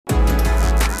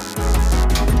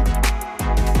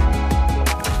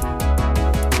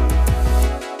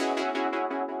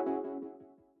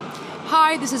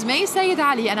Hi, this is May Sayed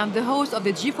Ali, and I'm the host of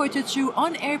the G42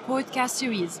 On Air podcast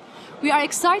series. We are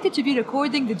excited to be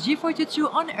recording the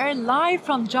G42 On Air live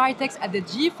from GITEX at the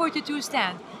G42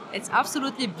 stand. It's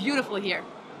absolutely beautiful here.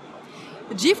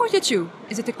 The G42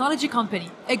 is a technology company,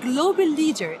 a global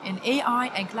leader in AI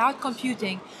and cloud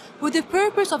computing with the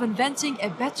purpose of inventing a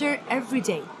better every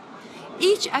day.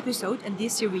 Each episode in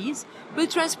this series will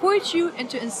transport you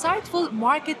into insightful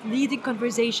market-leading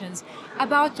conversations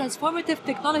about transformative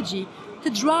technology to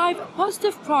drive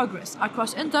positive progress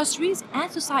across industries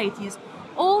and societies,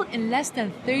 all in less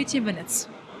than 30 minutes.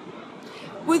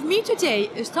 With me today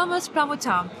is Thomas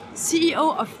Pramotedham,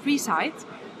 CEO of Presight.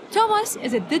 Thomas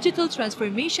is a digital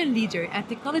transformation leader and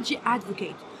technology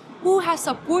advocate who has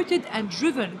supported and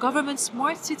driven government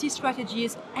smart city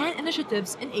strategies and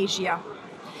initiatives in Asia.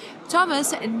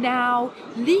 Thomas now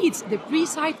leads the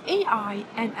Presight AI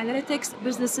and analytics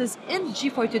businesses in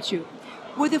G42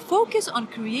 with a focus on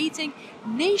creating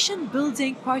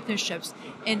nation-building partnerships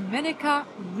in MENACA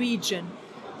region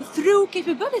through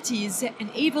capabilities,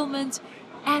 enablement,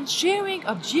 and sharing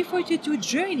of G42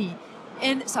 journey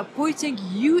in supporting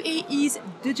UAE's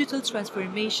digital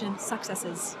transformation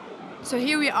successes. So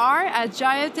here we are at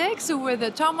GITEX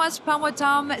with Thomas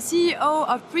Pramotedham, CEO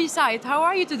of Presight. How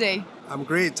are you today? I'm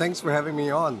great. Thanks for having me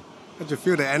on. Don't you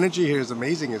feel the energy here is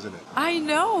amazing, isn't it? I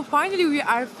know. Finally, we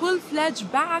are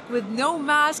full-fledged back with no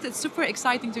mask. It's super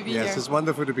exciting to be here. Yes, it's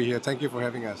wonderful to be here. Thank you for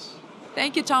having us.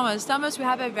 Thank you, Thomas. Thomas, we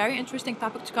have a very interesting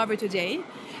topic to cover today.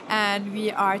 And we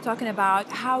are talking about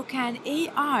how can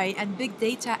AI and big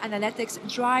data analytics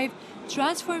drive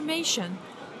transformation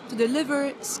to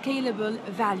deliver scalable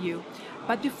value.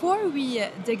 But before we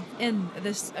dig in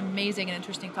this amazing and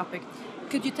interesting topic,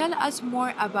 could you tell us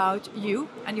more about you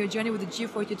and your journey with the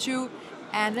G42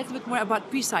 and a little bit more about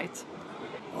Presight?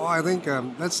 Oh, I think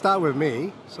let's start with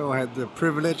me. So I had the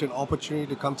privilege and opportunity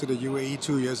to come to the UAE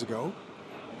 2 years ago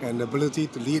and the ability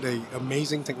to lead an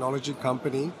amazing technology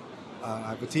company. I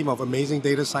have a team of amazing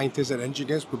data scientists and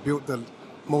engineers who built the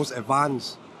most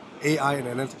advanced AI and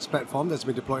analytics platform that's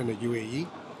been deployed in the UAE.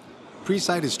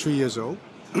 Presight is 3 years old.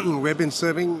 We've been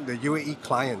serving the UAE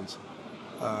clients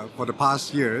for the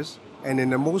past years. And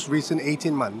in the most recent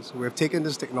 18 months, we have taken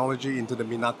this technology into the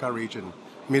MENACA region,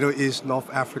 Middle East, North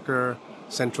Africa,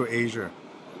 Central Asia.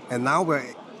 And now we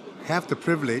have the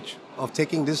privilege of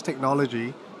taking this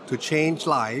technology to change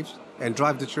lives and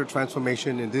drive digital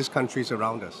transformation in these countries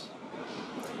around us.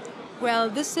 Well,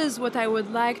 this is what I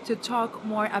would like to talk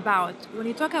more about. When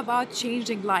you talk about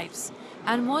changing lives,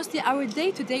 and mostly our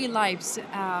day-to-day lives,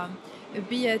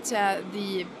 be it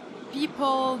the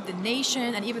people, the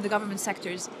nation, and even the government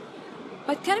sectors.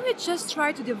 But can we just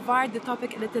try to divide the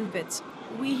topic a little bit?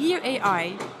 We hear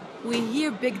AI, we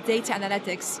hear big data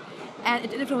analytics, and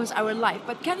it influences our life.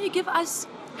 But can you give us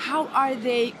how are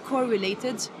they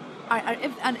correlated?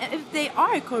 If they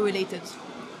are correlated?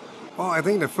 Well, I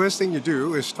think the first thing you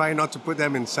do is try not to put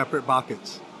them in separate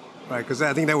buckets, right? Because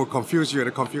I think that will confuse you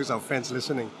and confuse our friends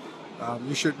listening.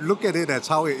 You should look at it as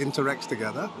how it interacts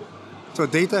together. So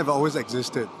data have always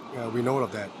existed. We know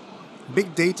of that.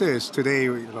 Big data is today,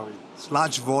 it's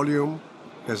large volume,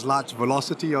 there's large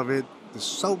velocity of it, there's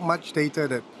so much data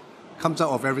that comes out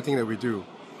of everything that we do.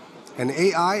 And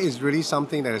AI is really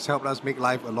something that has helped us make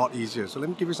life a lot easier. So let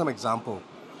me give you some example.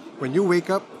 When you wake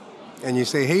up and you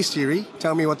say, "Hey Siri,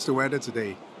 tell me what's the weather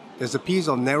today," there's a piece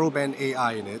of narrowband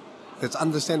AI in it that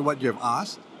understands what you have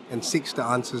asked and seeks the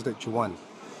answers that you want.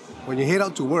 When you head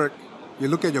out to work, you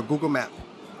look at your Google map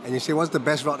and you say, "What's the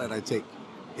best route that I take?"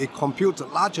 It computes a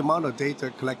large amount of data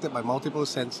collected by multiple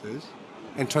sensors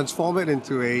and transform it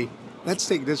into let's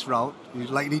take this route, you're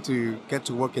likely to get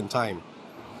to work in time.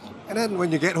 And then when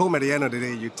you get home at the end of the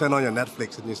day, you turn on your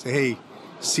Netflix and you say, "Hey,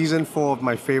 season 4 of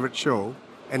my favorite show,"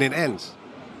 and it ends.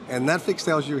 And Netflix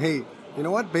tells you, "Hey, you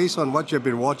know what, based on what you've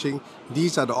been watching,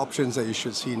 these are the options that you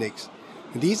should see next."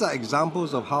 And these are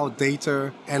examples of how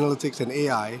data, analytics, and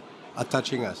AI are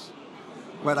touching us.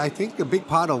 But I think a big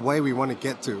part of where we want to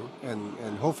get to,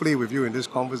 and hopefully with you in this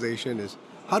conversation, is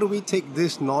how do we take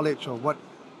this knowledge of what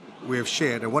we have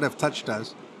shared and what have touched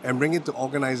us and bring it to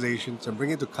organizations and bring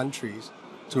it to countries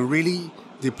to really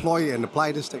deploy and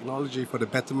apply this technology for the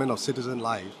betterment of citizen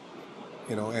lives,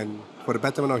 and for the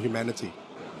betterment of humanity.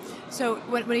 So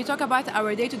when you talk about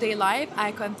our day-to-day life,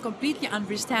 I can completely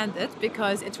understand it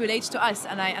because it relates to us,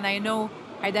 and I know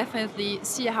I definitely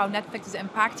see how Netflix is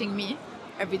impacting me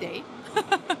every day.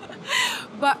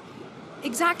 But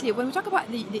exactly, when we talk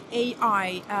about the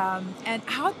AI and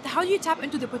how do you tap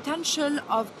into the potential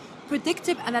of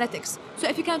predictive analytics? So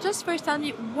if you can just first tell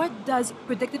me, what does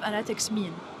predictive analytics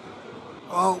mean?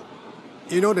 Well,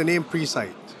 you know the name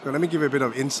Presight. So let me give you a bit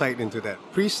of insight into that.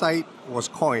 Presight was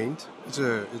coined, it's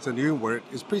a new word,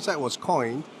 Presight was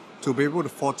coined to be able to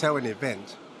foretell an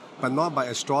event, but not by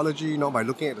astrology, not by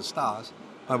looking at the stars,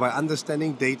 but by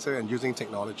understanding data and using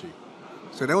technology.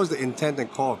 So that was the intent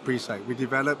and core of Presight. We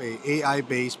developed a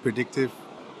AI-based predictive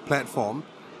platform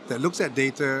that looks at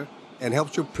data and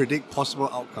helps you predict possible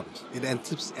outcomes. It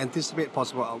anticipates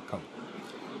possible outcomes.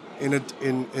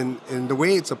 In the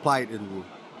way it's applied in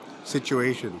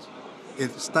situations,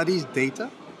 it studies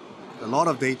data, a lot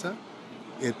of data.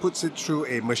 It puts it through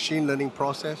a machine learning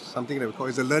process, something that we call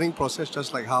it's a learning process,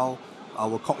 just like how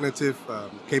our cognitive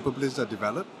capabilities are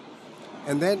developed.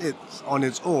 And then it's on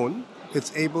its own,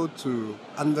 it's able to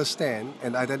understand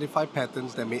and identify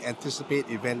patterns that may anticipate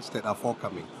events that are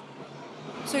forthcoming.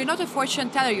 So you're not a fortune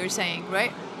teller, you're saying,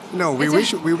 right? No, we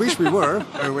wish we were.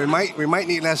 We might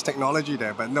need less technology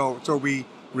there, but no. So we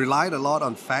relied a lot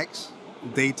on facts,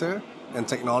 data, and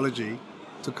technology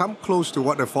to come close to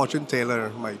what a fortune teller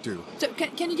might do. So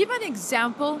can you give an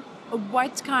example of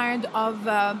what kind of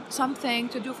something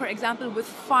to do, for example, with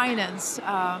finance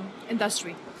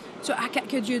industry? So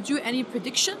could you do any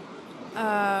prediction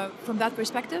from that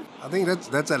perspective? I think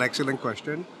that's an excellent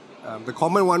question. The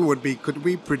common one would be, could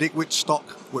we predict which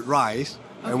stock would rise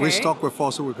and which stock would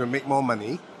fall so we can make more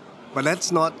money? But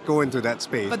let's not go into that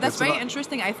space. But that's very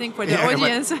interesting, I think, for the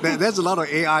audience. There's a lot of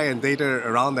AI and data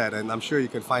around that, and I'm sure you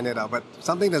can find it out. But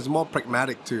something that's more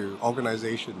pragmatic to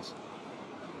organizations.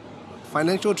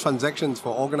 Financial transactions for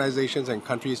organizations and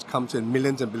countries comes in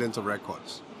millions and billions of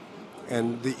records.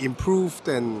 And the improved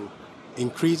and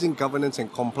increasing governance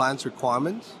and compliance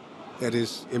requirements that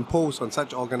is imposed on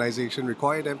such organizations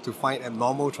require them to find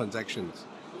abnormal transactions.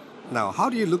 Now, how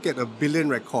do you look at a billion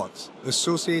records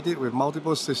associated with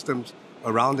multiple systems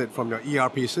around it, from your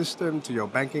ERP system to your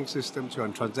banking system to your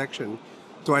transaction,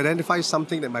 to identify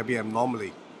something that might be an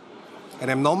anomaly? An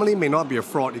anomaly may not be a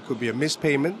fraud. It could be a missed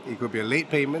payment, it could be a late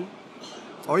payment,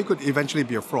 or it could eventually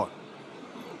be a fraud.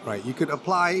 Right? You could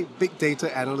apply big data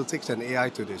analytics and AI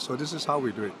to this. So this is how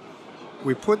we do it.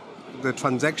 We put the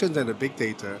transactions and the big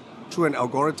data through an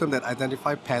algorithm that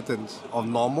identifies patterns of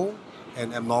normal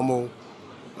and abnormal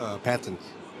patterns.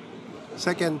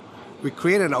 Second, we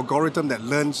create an algorithm that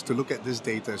learns to look at this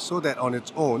data so that on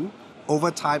its own,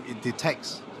 over time, it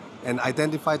detects and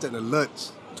identifies and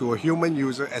alerts to a human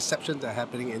user exceptions that are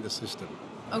happening in the system.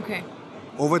 Okay.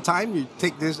 Over time, you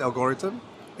take this algorithm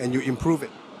and you improve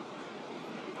it.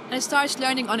 And it starts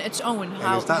learning on its own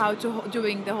how to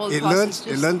doing the whole it process.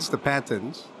 It learns the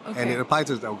patterns and it applies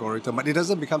to the algorithm, but it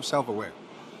doesn't become self-aware.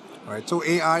 Right? So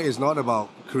AI is not about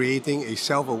creating a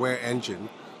self-aware engine,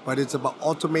 but it's about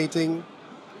automating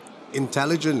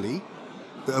intelligently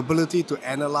the ability to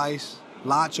analyze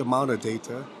large amount of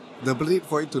data, the ability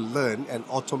for it to learn and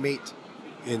automate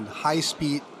in high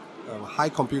speed, high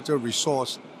computer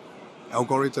resource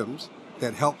algorithms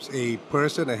that helps a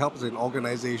person, that helps an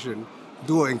organization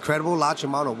do an incredible large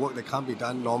amount of work that can't be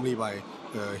done normally by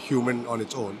a human on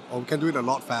its own, or we can do it a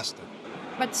lot faster.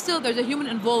 But still, there's a human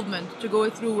involvement to go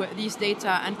through these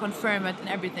data and confirm it and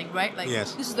everything, right? Like,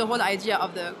 yes. This is the whole idea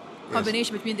of the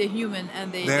combination between the human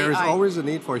and the AI. There is always a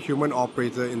need for a human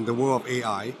operator in the world of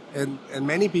AI, and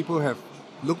many people have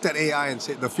looked at AI and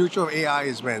said the future of AI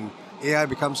is when AI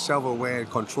becomes self-aware and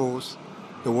controls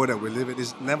the world that we live in.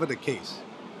 It's never the case.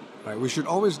 Right? We should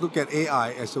always look at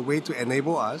AI as a way to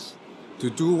enable us to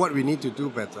do what we need to do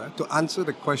better, to answer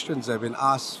the questions that have been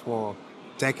asked for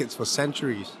decades, for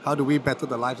centuries. How do we better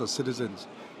the lives of citizens?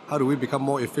 How do we become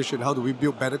more efficient? How do we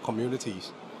build better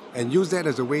communities? And use that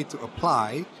as a way to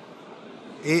apply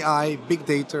AI, big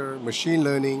data, machine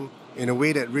learning in a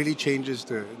way that really changes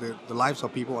the lives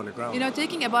of people on the ground. You know,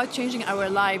 talking about changing our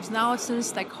lives now,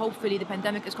 since like hopefully the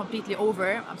pandemic is completely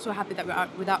over. I'm so happy that we are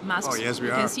without masks. Oh yes, we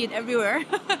you are. You can see it everywhere.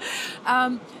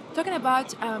 Talking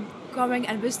about going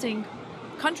and visiting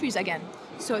countries again.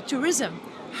 So tourism.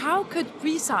 How could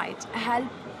Presight help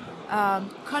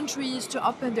countries to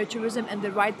open their tourism in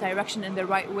the right direction, in the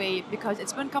right way? Because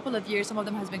it's been a couple of years, some of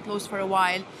them has been closed for a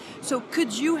while. So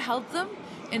could you help them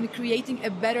in creating a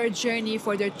better journey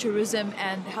for their tourism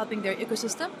and helping their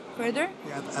ecosystem further?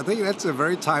 Yeah, I think that's a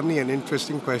very timely and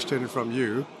interesting question from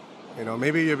you. You know,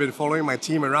 maybe you've been following my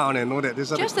team around and know that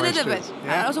these are just the questions. Just a little bit.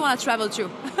 Yeah? I also want to travel too.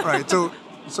 Right.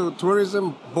 So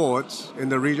tourism boards in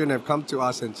the region have come to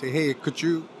us and say, hey, could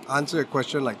you answer a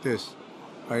question like this?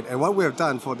 Right? And what we have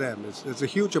done for them is there's a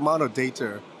huge amount of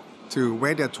data to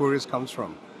where their tourist comes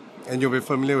from. And you'll be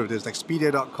familiar with this, like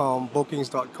Expedia.com,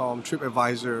 Bookings.com,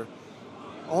 TripAdvisor.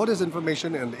 All this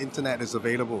information on the internet is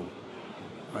available.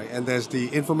 Right? And there's the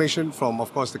information from,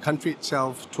 of course, the country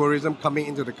itself, tourism coming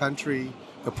into the country,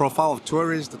 the profile of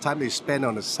tourists, the time they spend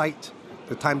on the site,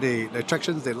 the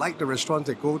attractions they like, the restaurants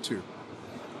they go to.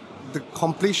 The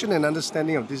completion and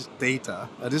understanding of this data,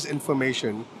 this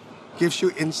information, gives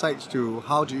you insights to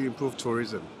how do you improve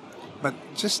tourism. But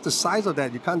just the size of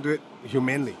that, you can't do it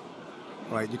humanly,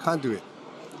 right? You can't do it.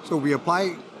 So we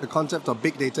apply the concept of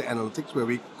big data analytics where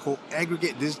we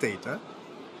aggregate this data,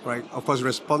 right? Of course,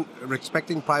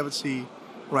 respecting privacy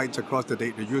rights across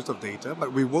the use of data,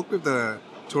 but we work with the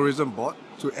tourism board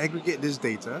to aggregate this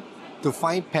data, to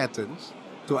find patterns,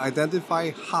 to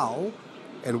identify how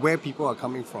and where people are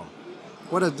coming from.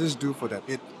 What does this do for them?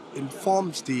 It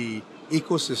informs the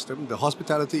ecosystem, the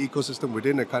hospitality ecosystem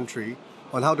within a country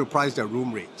on how to price their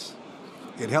room rates.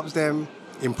 It helps them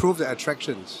improve their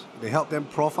attractions. They help them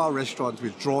profile restaurants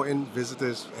which draw in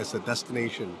visitors as a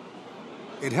destination.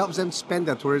 It helps them spend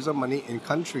their tourism money in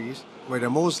countries where they're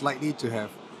most likely to have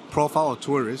profile of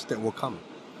tourists that will come.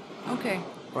 Okay.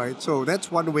 Right, so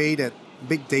that's one way that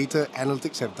big data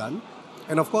analytics have done.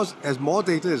 And of course, as more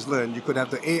data is learned, you could have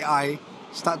the AI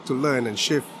start to learn and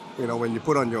shift. When you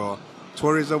put on your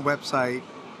tourism website,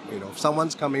 if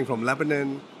someone's coming from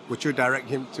Lebanon, would you direct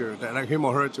him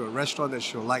or her to a restaurant that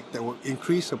she'll like that will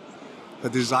increase the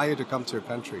desire to come to your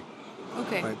country?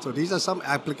 Okay. Right. So these are some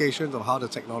applications of how the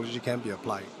technology can be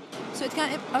applied. So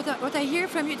what I hear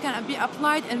from you, it can be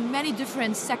applied in many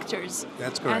different sectors.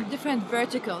 That's correct. And different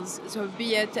verticals. So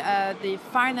be it the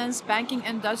finance, banking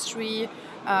industry,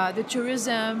 the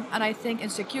tourism, and I think in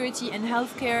security and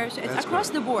healthcare. So it's across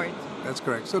the board. That's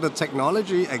correct. So the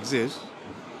technology exists.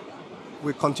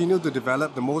 We continue to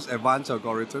develop the most advanced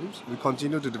algorithms. We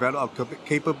continue to develop our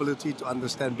capability to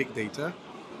understand big data.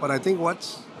 But I think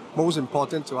what's most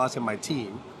important to us and my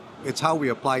team, it's how we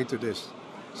apply to this.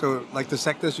 So like the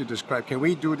sectors you described, can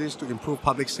we do this to improve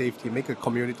public safety, make a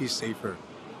community safer?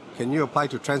 Can you apply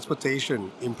to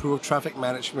transportation, improve traffic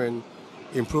management,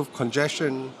 improve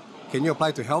congestion? Can you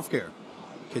apply to healthcare?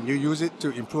 Can you use it to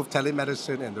improve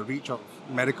telemedicine and the reach of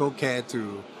medical care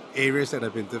to areas that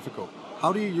have been difficult?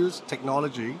 How do you use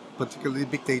technology, particularly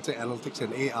big data analytics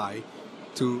and AI,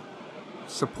 to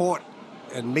support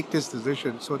and make this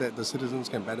decision so that the citizens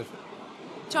can benefit?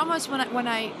 Thomas, when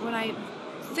I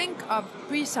think of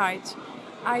Presight,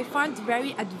 I find it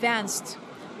very advanced.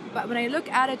 But when I look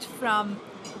at it from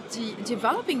the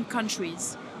developing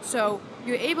countries, so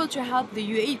you're able to help the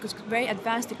UAE because it's very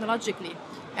advanced technologically,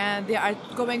 and they are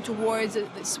going towards the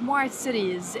smart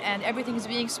cities, and everything is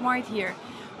being smart here.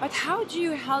 But how do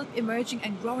you help emerging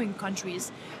and growing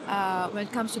countries when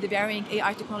it comes to the varying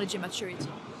AI technology maturity?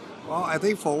 Well, I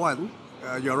think for one,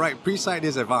 you're right, Presight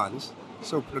is advanced.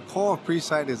 So the core of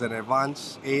Presight is an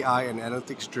advanced AI and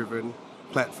analytics-driven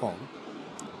platform.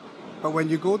 But when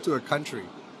you go to a country,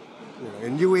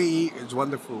 in UAE, it's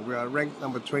wonderful. We are ranked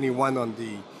number 21 on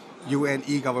the UN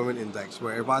e-government index.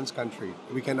 We're an advanced country.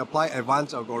 We can apply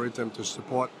advanced algorithm to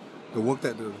support the work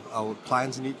that our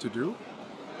clients need to do.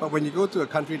 But when you go to a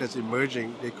country that's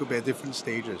emerging, they could be at different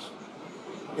stages.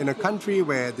 In a country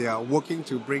where they are working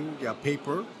to bring their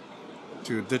paper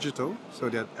to digital, so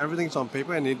that everything's on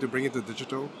paper and they need to bring it to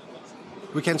digital,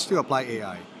 we can still apply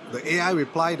AI. The AI we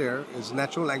apply there is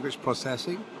natural language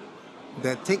processing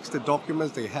that takes the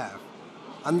documents they have,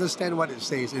 understand what it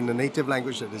says in the native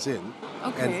language that it's in,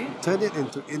 and turn it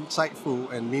into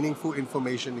insightful and meaningful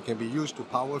information that can be used to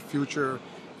power future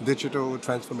digital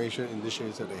transformation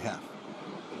initiatives that they have.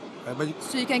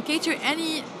 So you can cater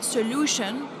any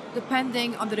solution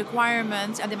depending on the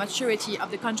requirements and the maturity of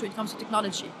the country when it comes to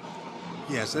technology.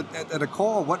 Yes, at the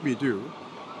core of what we do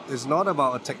is not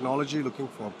about a technology looking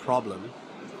for a problem.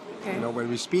 Okay. When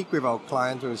we speak with our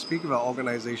clients, when we speak with our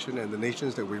organization and the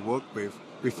nations that we work with,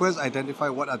 we first identify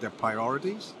what are their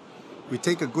priorities. We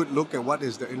take a good look at what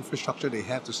is the infrastructure they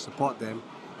have to support them,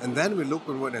 and then we look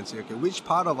inward and say, okay, which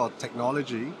part of our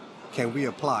technology can we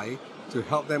apply to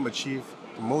help them achieve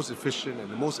the most efficient and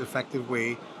the most effective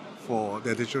way for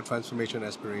their digital transformation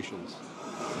aspirations.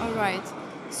 All right.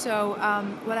 So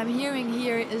what I'm hearing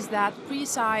here is that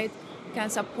Presight can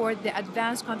support the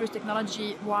advanced countries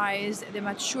technology-wise, the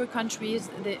mature countries,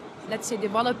 the, let's say,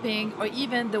 developing, or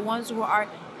even the ones who are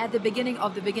at the beginning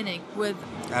of the beginning with,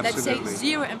 let's say,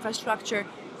 zero infrastructure.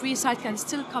 Presight can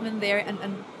still come in there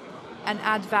and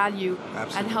add value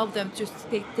and help them to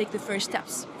take the first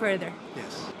steps further.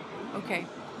 Yes. Okay.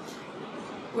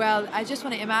 Well, I just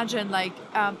want to imagine, like,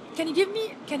 can you give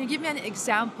me an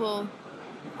example,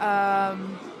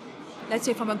 let's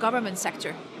say from a government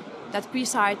sector, that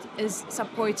Presight is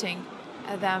supporting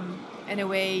them in a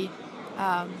way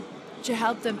to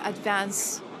help them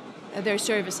advance their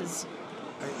services?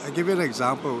 I give you an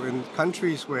example. In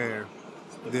countries where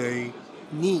they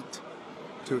need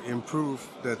to improve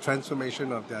the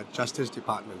transformation of their justice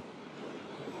department,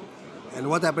 And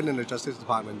what happened in the Justice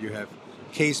Department? You have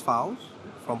case files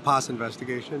from past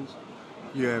investigations,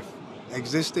 you have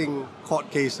existing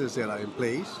court cases that are in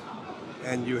place,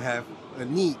 and you have a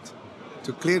need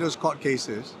to clear those court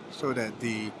cases so that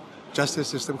the justice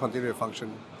system continue to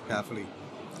function carefully.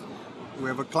 We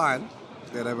have a client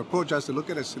that have approached us to look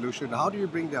at a solution. How do you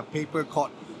bring their paper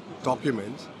court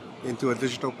documents into a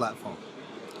digital platform?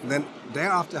 And then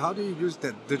thereafter, how do you use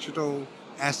that digital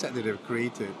asset that they've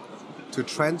created to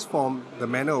transform the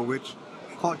manner in which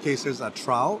court cases are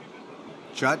trialed,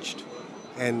 judged,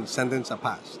 and sentences are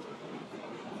passed?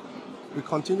 We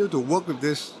continue to work with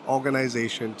this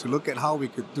organization to look at how we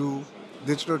could do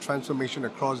digital transformation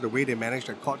across the way they manage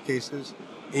their court cases,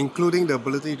 including the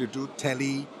ability to do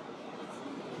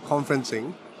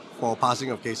teleconferencing for passing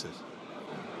of cases.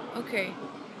 Okay,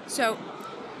 so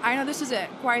I know this is a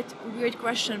quite weird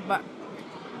question, but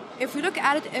if we look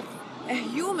at it, if a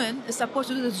human is supposed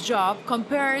to do this job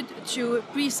compared to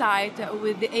Presight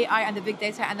with the AI and the big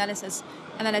data analytics,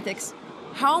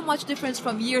 how much difference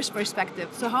from years perspective?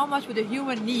 So how much would a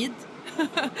human need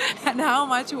and how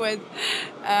much would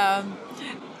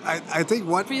I think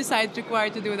what Presight require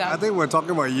to do that? I think we're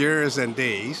talking about years and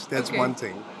days. That's Okay. one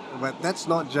thing. But that's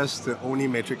not just the only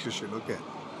metrics you should look at.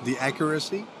 The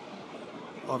accuracy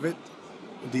of it,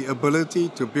 the ability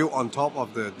to build on top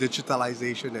of the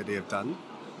digitalization that they have done.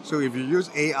 So if you use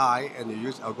AI and you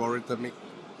use algorithmic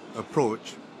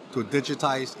approach to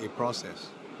digitize a process,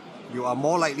 you are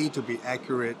more likely to be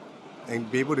accurate and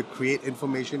be able to create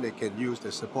information that can use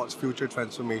that supports future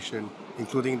transformation,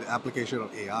 including the application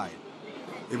of AI.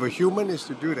 If a human is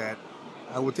to do that,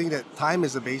 I would think that time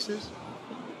is the basis.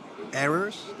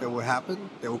 Errors that will happen,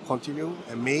 that will continue,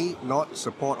 and may not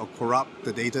support or corrupt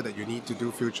the data that you need to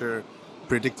do future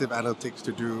predictive analytics,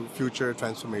 to do future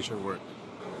transformation work.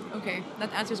 Okay,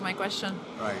 that answers my question.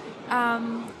 Right.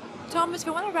 Thomas,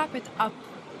 we want to wrap it up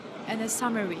in a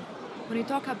summary. When you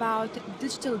talk about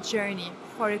digital journey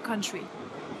for a country,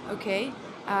 okay,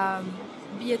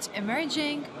 be it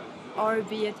emerging or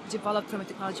be it developed from a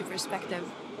technology perspective,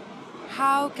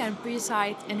 how can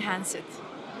Presight enhance it?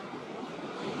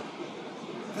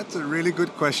 That's a really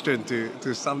good question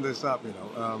to sum this up.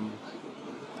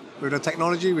 With the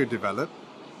technology we've developed,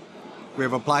 we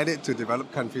have applied it to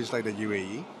developed countries like the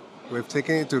UAE. We've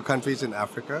taken it to countries in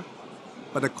Africa.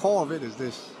 But the core of it is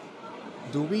this: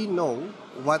 do we know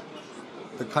what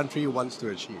the country wants to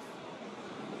achieve?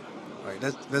 Right.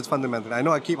 That's fundamental. I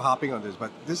know I keep harping on this,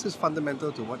 but this is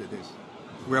fundamental to what it is.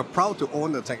 We are proud to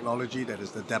own the technology that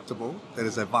is adaptable, that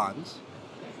is advanced.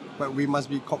 But we must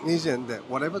be cognizant that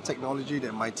whatever technology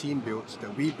that my team builds,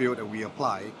 that we build and we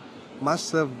apply, must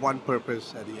serve one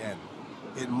purpose at the end.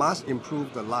 It must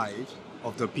improve the lives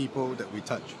of the people that we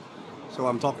touch. So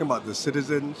I'm talking about the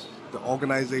citizens, the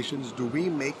organizations. Do we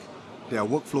make their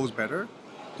workflows better?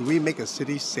 Do we make a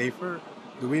city safer?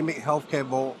 Do we make healthcare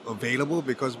more available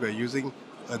because we're using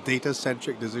a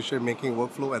data-centric decision-making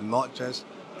workflow and not just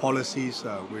policies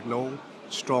with no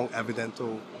strong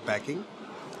evidential backing?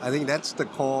 I think that's the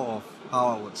core of how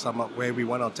I would sum up where we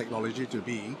want our technology to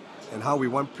be and how we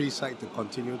want Presight to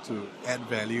continue to add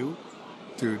value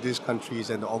to these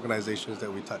countries and the organizations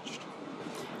that we touched.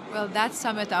 Well, that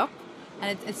sum it up,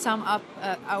 and it sum up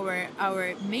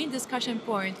our main discussion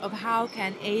point of how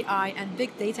can AI and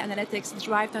big data analytics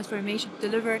drive transformation to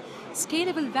deliver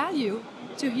scalable value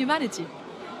to humanity.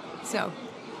 So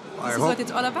this is what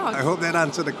it's all about. I hope that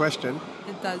answered the question.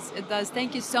 It does.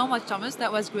 Thank you so much, Thomas.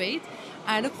 That was great.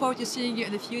 I look forward to seeing you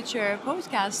in the future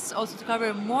podcasts, also to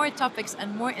cover more topics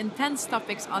and more intense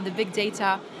topics on the big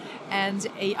data and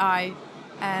AI.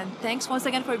 And thanks once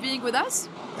again for being with us.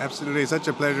 Absolutely. It's such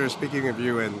a pleasure speaking with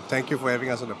you, and thank you for having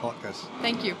us on the podcast.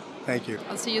 Thank you. Thank you.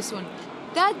 I'll see you soon.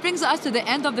 That brings us to the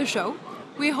end of the show.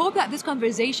 We hope that this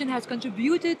conversation has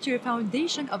contributed to a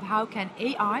foundation of how can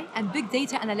AI and big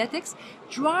data analytics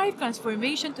drive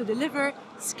transformation to deliver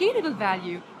scalable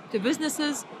value to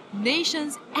businesses,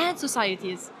 nations, and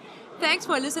societies. Thanks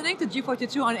for listening to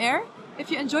G42 on Air. If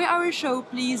you enjoy our show,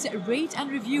 please rate and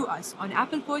review us on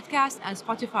Apple Podcasts and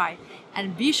Spotify.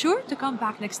 And be sure to come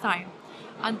back next time.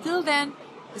 Until then,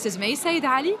 this is May Said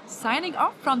Ali signing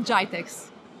off from Jitex.